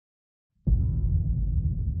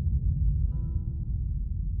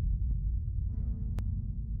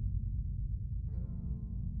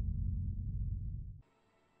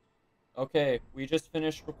Okay, we just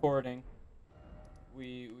finished recording.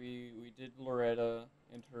 We did Loretta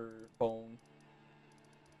and her phone.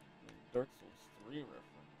 Dark Souls 3 reference.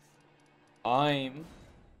 I'm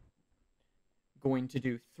going to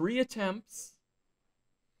do 3 attempts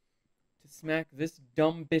to smack this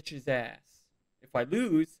dumb bitch's ass. If I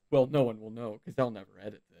lose, well, no one will know because I'll never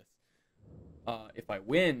edit this. If I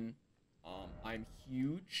win, I'm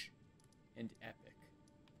huge and epic.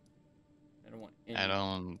 I don't want I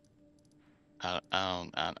anyone. don't,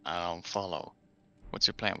 I don't follow. What's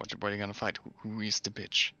your plan? What are you gonna fight? Who is the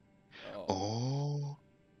bitch? Oh, Oh,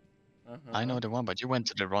 I uh-huh. know the one, but you went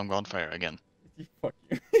to the wrong bonfire again. Fuck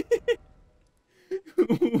you.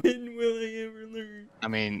 When will I ever learn? I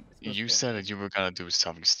mean, Let's go you stone said that you were gonna do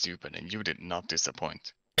something stupid, and you did not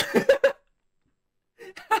disappoint. man.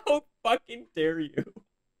 How fucking dare you?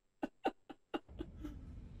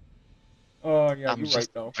 Oh yeah, I'm you're right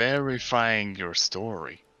just though. verifying your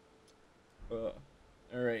story. All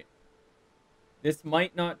right. This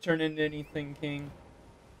might not turn into anything, King,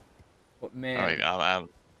 but All right, man,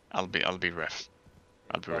 I'll be ref.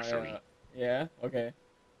 I'll if be I referee. yeah, okay.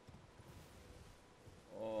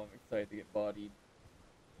 Oh, I'm excited to get bodied.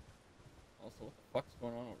 Also, what the fuck's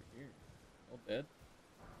going on over here? All dead?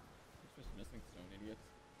 It's just missing stone idiots.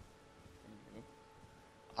 Anywho.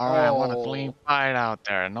 All right, I want a clean Oh, fight out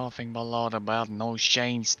there. Nothing below the belt, no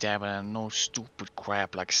chain stabbing, and no stupid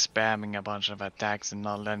crap like spamming a bunch of attacks and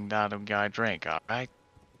not letting the other guy drink. All right,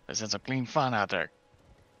 this is a clean fun out there.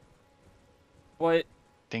 but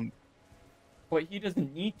Think, he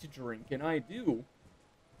doesn't need to drink, and I do.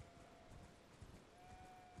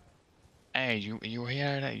 hey, you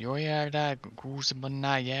hear that? You hear that? Crucible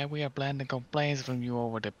Night, yeah, we are planning complaints from you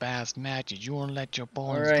over the past matches. You won't let your All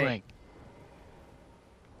opponents right. drink.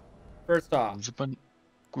 First off,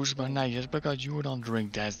 Crucible don't. Night, just because you don't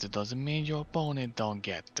drink that doesn't mean your opponent don't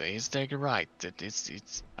get it. It's their right.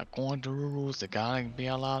 It's according to the rules. There gotta be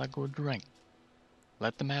a lot of good drink.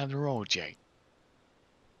 Let them have the OJ.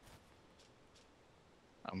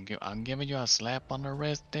 I'm giving you a slap on the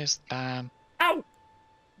wrist this time. Ow!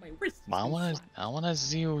 My wrist has But been slapped. I wanna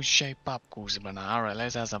see you shape up, Crucible. Alright,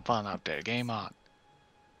 let's have some fun out there. Game on.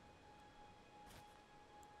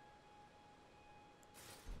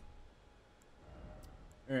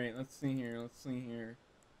 Alright, let's see here. Let's see here.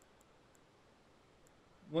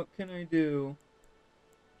 What can I do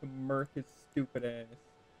to murk his stupid ass?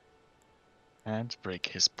 Can't break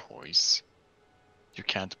his poise. You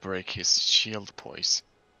can't break his shield poise.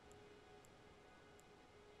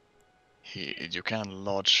 You can't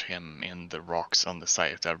lodge him in the rocks on the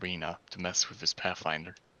side of the arena to mess with his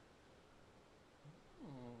pathfinder. Oh,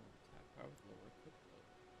 tap power's lower.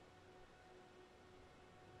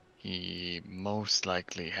 He most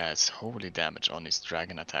likely has holy damage on his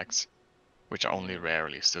dragon attacks, which are only Yeah.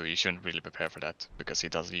 rarely, so you shouldn't really prepare for that, because he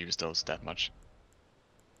doesn't use those that much.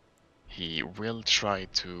 He will try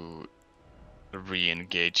to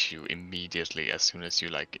re-engage you immediately as soon as you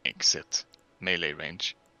like exit melee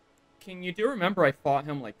range. King, you do remember I fought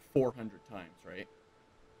him like 400 times, right?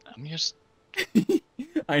 I'm just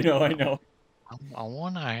I know, I know. I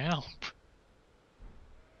wanna help.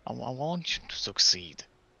 I want you to succeed.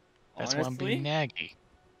 That's why I'm being Honestly,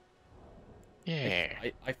 naggy. Yeah,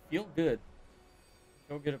 I feel good. I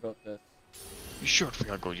feel good about this. you should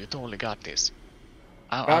feel good. You totally got this.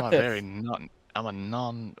 I'm Got a very this. non I'm a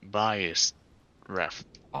non-biased ref.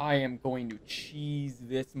 I am going to cheese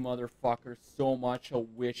this motherfucker so much I'll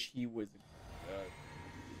wish he was...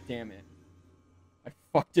 damn it. I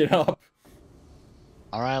fucked it up.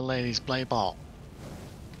 All right, ladies, play ball.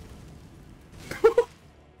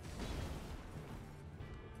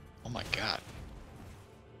 Oh my god.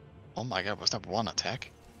 Oh my god, was that one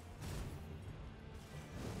attack?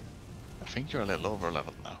 I think you're a little over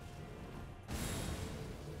leveled now.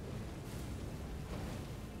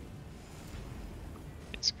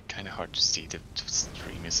 It's kind of hard to see. The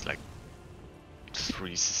stream is like it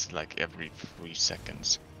freezes like every 3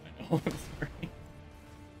 seconds. I know, I'm sorry.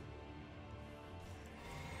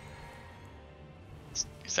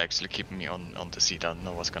 It's actually keeping me on the seat. I don't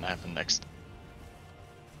know what's gonna happen next.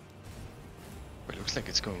 But it looks like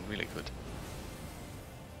it's going really good.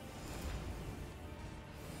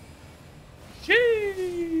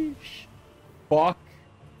 Sheesh. Fuck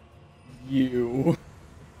you.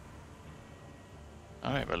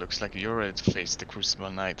 Alright, well, looks like you're ready to face the Crucible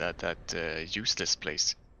Knight at that useless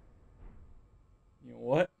place. You know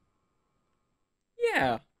what?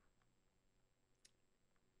 Yeah.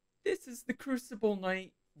 This is the Crucible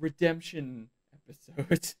Knight redemption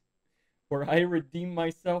episode. Where I redeem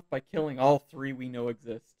myself by killing all 3 we know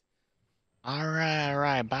exist.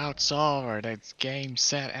 Alright, bout's over. That's game,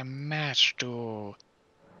 set, and match to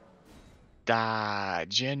da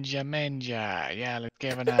Jinja Minja. Yeah, let's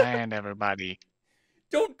give it a hand, everybody.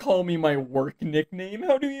 Don't call me my work nickname.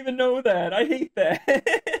 How do you even know that? I hate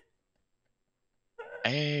that.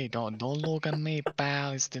 Hey, don't look at me,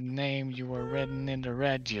 pal. It's the name you were written in the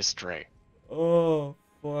registry. Oh,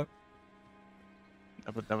 fuck.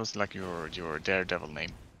 That was like your daredevil name.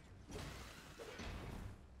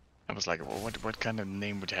 I was like, well, what kind of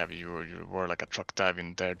name would you have? You were like a truck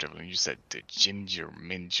diving daredevil, and you said the Ginger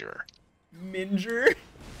Minger. Minger?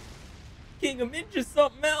 King of Minge is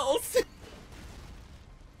something else.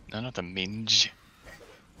 No, not a Minge.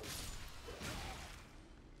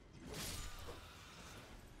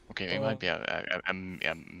 Okay, it might be a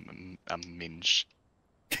Minge,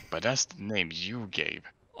 but that's the name you gave.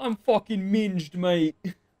 I'm fucking minged, mate.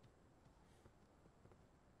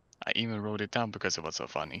 I even wrote it down because it was so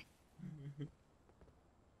funny.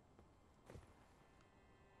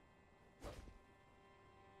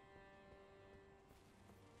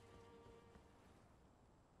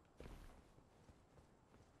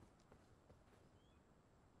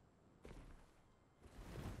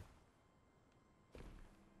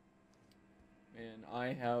 Man, I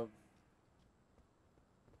have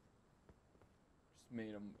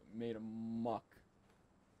just made a muck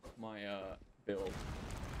of my build.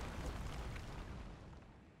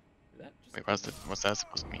 Did that just... Wait, what's that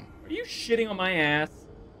supposed to mean? Are you shitting on my ass?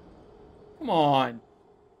 Come on.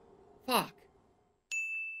 Fuck.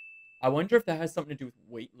 I wonder if that has something to do with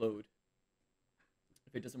weight load.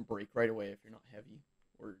 If it doesn't break right away if you're not heavy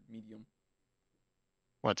or medium.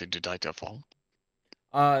 What, did you die to a fall?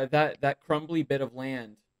 That crumbly bit of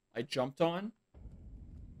land I jumped on,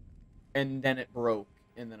 and then it broke,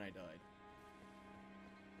 and then I died.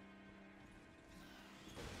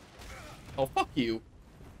 Oh, fuck you.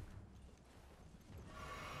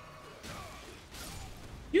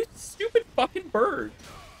 You stupid fucking bird.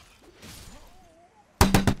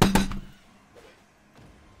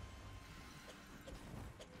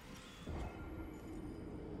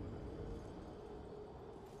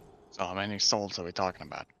 So how many souls are we talking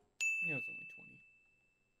about? Yeah, it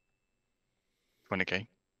was only 20k?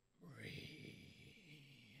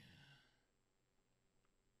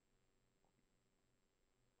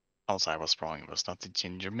 Also, I was wrong. It was not the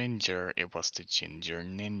Ginger Minger, it was the Ginger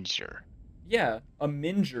Ninja. Yeah, a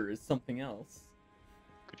minger is something else.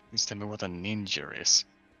 Could you please tell me what a ninja is?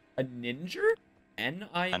 A ninja?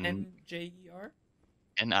 N-I-N-J-E-R?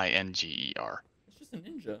 N-I-N-G-E-R. It's just a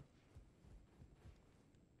ninja.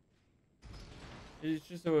 It's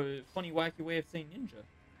just a funny, wacky way of saying ninja.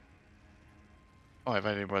 Oh, I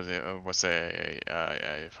thought it was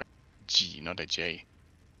a G, not a J.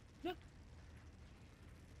 No. I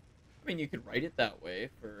mean, you could write it that way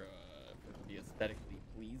for it to be aesthetically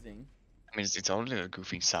pleasing. I mean, it's already a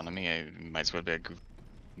goofy sound. I mean, it might as well be a goofy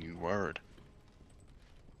new word.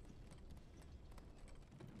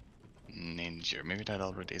 Ninja. Maybe that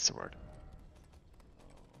already is a word.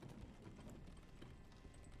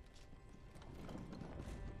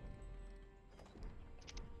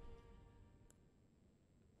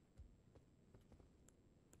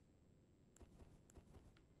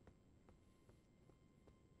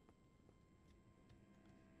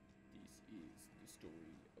 This is the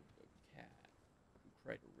story of the cat who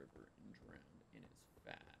cried a river and drowned in his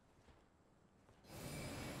fat.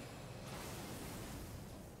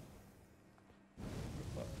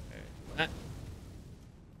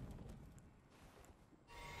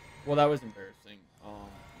 Well, that was embarrassing. No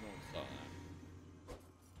one saw that.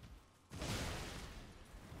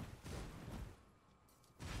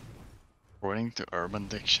 According to Urban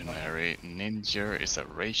Dictionary, ninja is a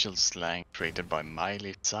racial slang created by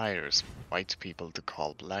Miley Cyrus for white people to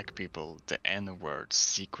call black people the N-word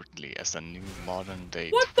secretly as a new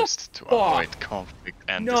modern-day twist to avoid conflict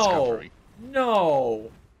and discovery.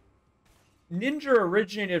 No! Ninja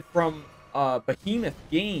originated from Behemoth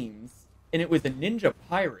Games, and it was a ninja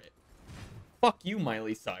pirate. Fuck you,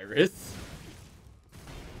 Miley Cyrus.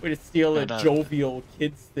 Way to steal a jovial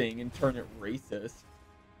kids thing and turn it racist.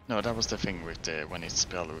 No, that was the thing with when it's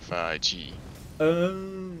spelled with G.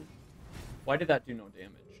 Oh. Why did that do no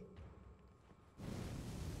damage?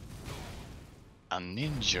 A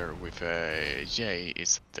ninja with a J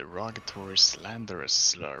is a derogatory slanderous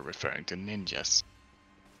slur referring to ninjas.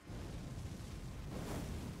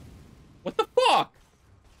 What the fuck?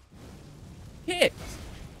 Hit!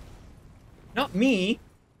 Not me!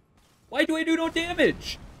 Why do I do no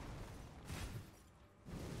damage?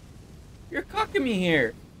 You're cocking me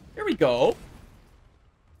here. There we go.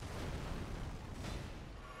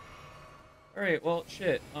 Alright, well,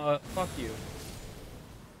 shit. Fuck you.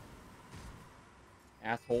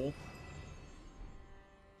 Asshole.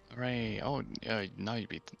 Hooray! Oh, now you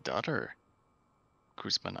beat the other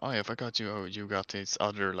Crucible. Oh, I forgot you got this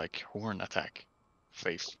other like horn attack,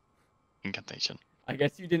 faith incantation. I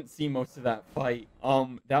guess you didn't see most of that fight.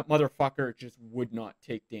 That motherfucker just would not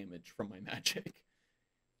take damage from my magic.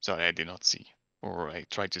 Sorry, I did not see, or I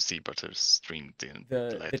tried to see, but the stream didn't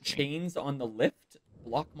The let me. chains on the lift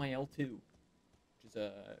block my L2, which is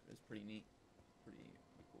pretty neat, pretty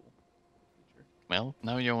cool feature. Well,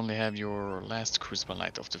 now you only have your last Crucible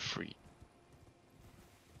Knight of the 3.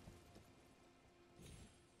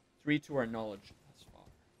 3 to our knowledge thus far,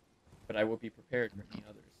 but I will be prepared for any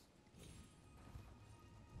others.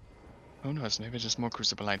 Who knows? Maybe there's more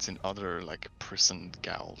Crucible Knights in other like prisoned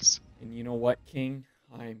gals. And you know what, King?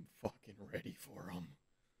 I'm fucking ready for them.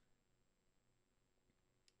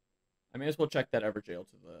 I may as well check that Everjail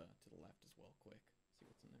to the left as well, quick. See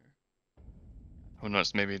what's in there. Who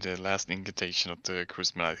knows? Maybe the last incantation of the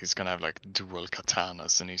Crucible Knight, he's gonna have like dual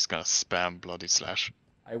katanas and he's gonna spam Bloody Slash.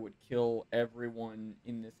 I would kill everyone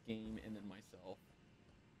in this game and then myself.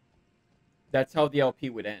 That's how the LP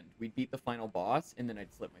would end. We'd beat the final boss and then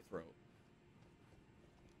I'd slit my throat.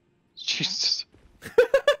 Jesus.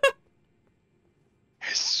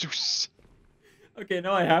 Jesus. Okay,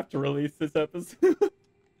 now I have to release this episode.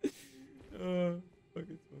 Fucking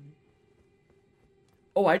funny.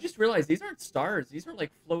 Oh, I just realized these aren't stars. These are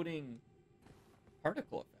like floating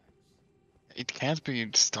particle effects. It can't be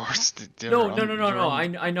stars. No.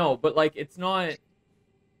 I know, but like it's not.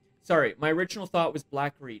 Sorry, my original thought was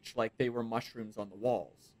Black Reach, like they were mushrooms on the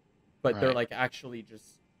walls, but they're Right. like actually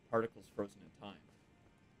just particles frozen in time.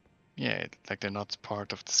 Yeah, like they're not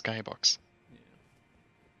part of the skybox. Yeah.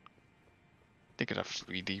 They got a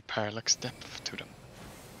 3D parallax depth to them.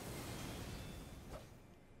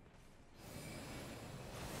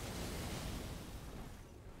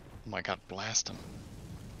 Oh my god, blast them.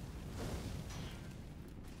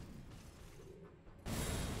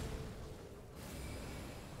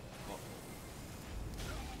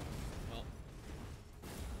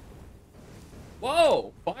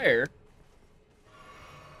 Whoa! Fire!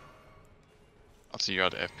 I'll see you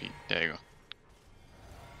at FP. There you go.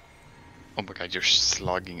 Oh my god, you're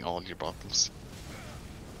slugging all your bottles.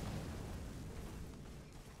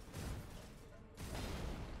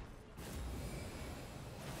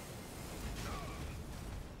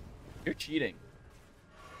 You're cheating.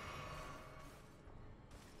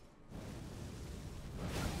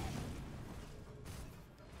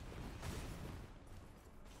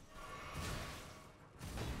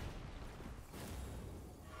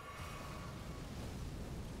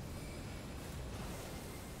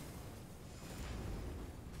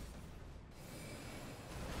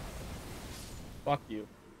 Fuck you.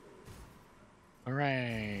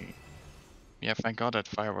 Hooray! Yeah, thank god that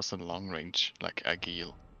fire was at long range, like a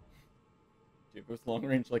geel. Dude, if it was long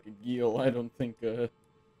range like a Geel, I don't think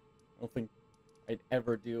I'd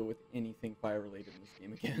ever deal with anything fire related in this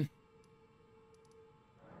game again.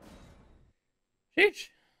 Sheesh.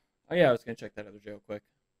 Oh yeah, I was gonna check that other jail quick.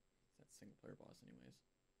 That single player boss anyways.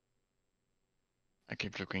 I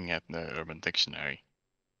keep looking at the Urban Dictionary.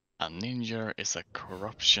 A ninja is a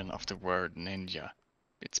corruption of the word ninja.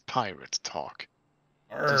 It's pirate talk.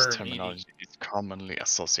 This terminology is commonly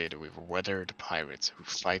associated with weathered pirates who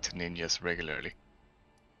fight ninjas regularly.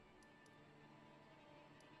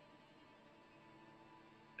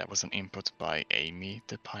 That was an input by Amy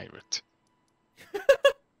the Pirate.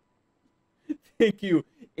 Thank you,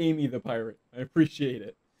 Amy the Pirate. I appreciate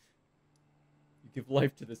it. You give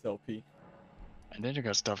life to this LP. And then you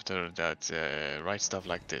got stuff that write stuff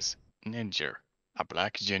like this. Ninja, a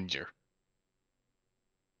black ginger.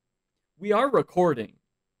 We are recording.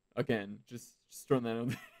 Again, just throwing that out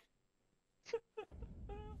there.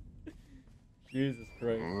 Jesus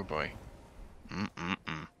Christ. Oh boy.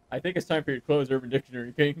 I think it's time for you to close Urban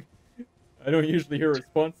Dictionary, King. I don't usually hear a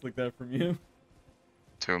response like that from you.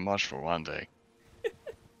 Too much for one day.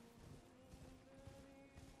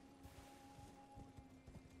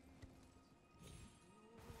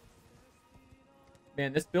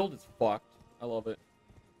 Man, this build is fucked. I love it.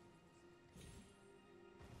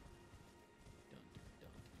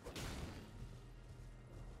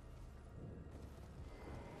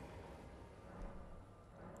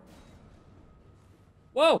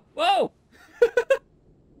 Whoa! Whoa! Oh,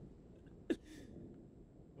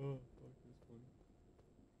 fuck, that's funny.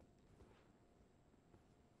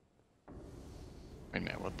 Wait a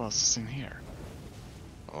minute, what boss is in here?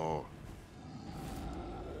 Oh.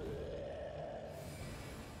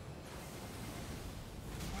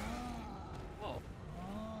 Whoa.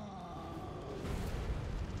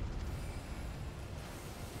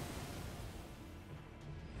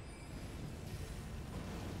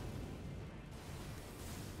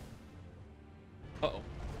 Uh-oh.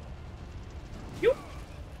 Phew.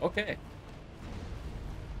 Okay.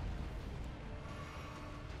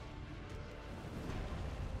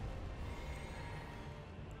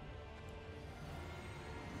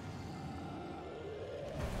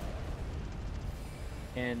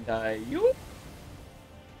 And yoop.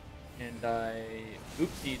 And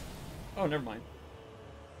oopsies. Oh, never mind.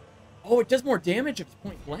 Oh, it does more damage if it's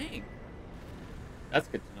point blank. That's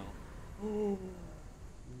good to know.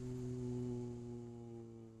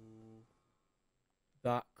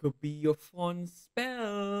 That could be a fun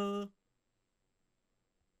spell.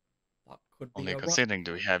 That could be Only a considering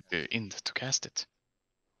do we have the int to cast it.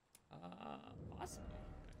 possibly,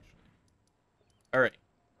 actually. Alright.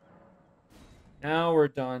 Now we're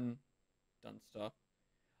done. Done stuff.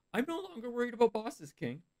 I'm no longer worried about bosses,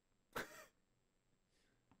 King.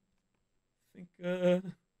 I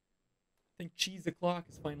think cheese o'clock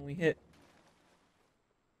is finally hit.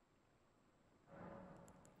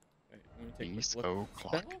 Right, I'm gonna take a Cheese quick look at the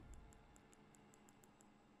o'clock. spell.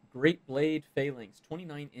 Great Blade Phalanx,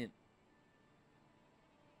 29 int.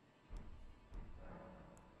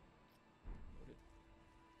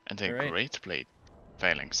 And they're Alright. great blade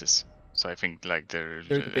phalanxes. So I think like they're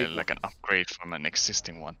They're the big like an ones. upgrade from an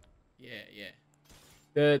existing one. Yeah, yeah.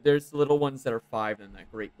 There's little ones that are 5, and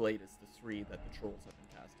that Great Blade is the 3 that the trolls have been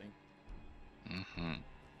casting. Mm-hmm.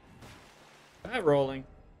 Bad rolling.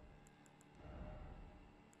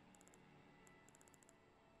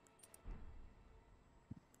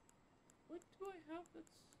 What do I have that's...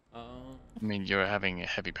 I mean, you're having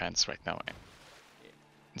heavy pants right now, yeah.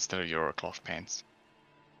 instead of your cloth pants.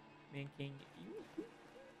 Man, King,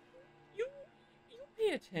 you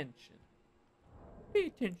pay attention. Pay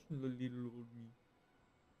attention to little old me.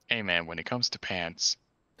 Hey man, when it comes to pants,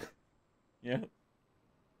 Yeah.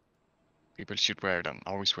 people should wear them.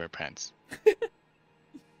 Always wear pants.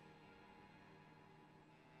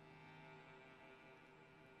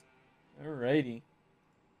 Alrighty.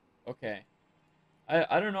 Okay.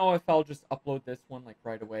 I don't know if I'll just upload this one like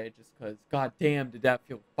right away, just cause goddamn did that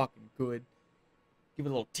feel fucking good. Give it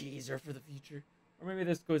a little teaser for the future. Or maybe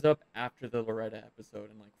this goes up after the Loretta episode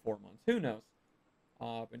in like 4 months. Who knows?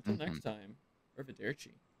 But until next time,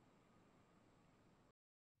 Arrivederci.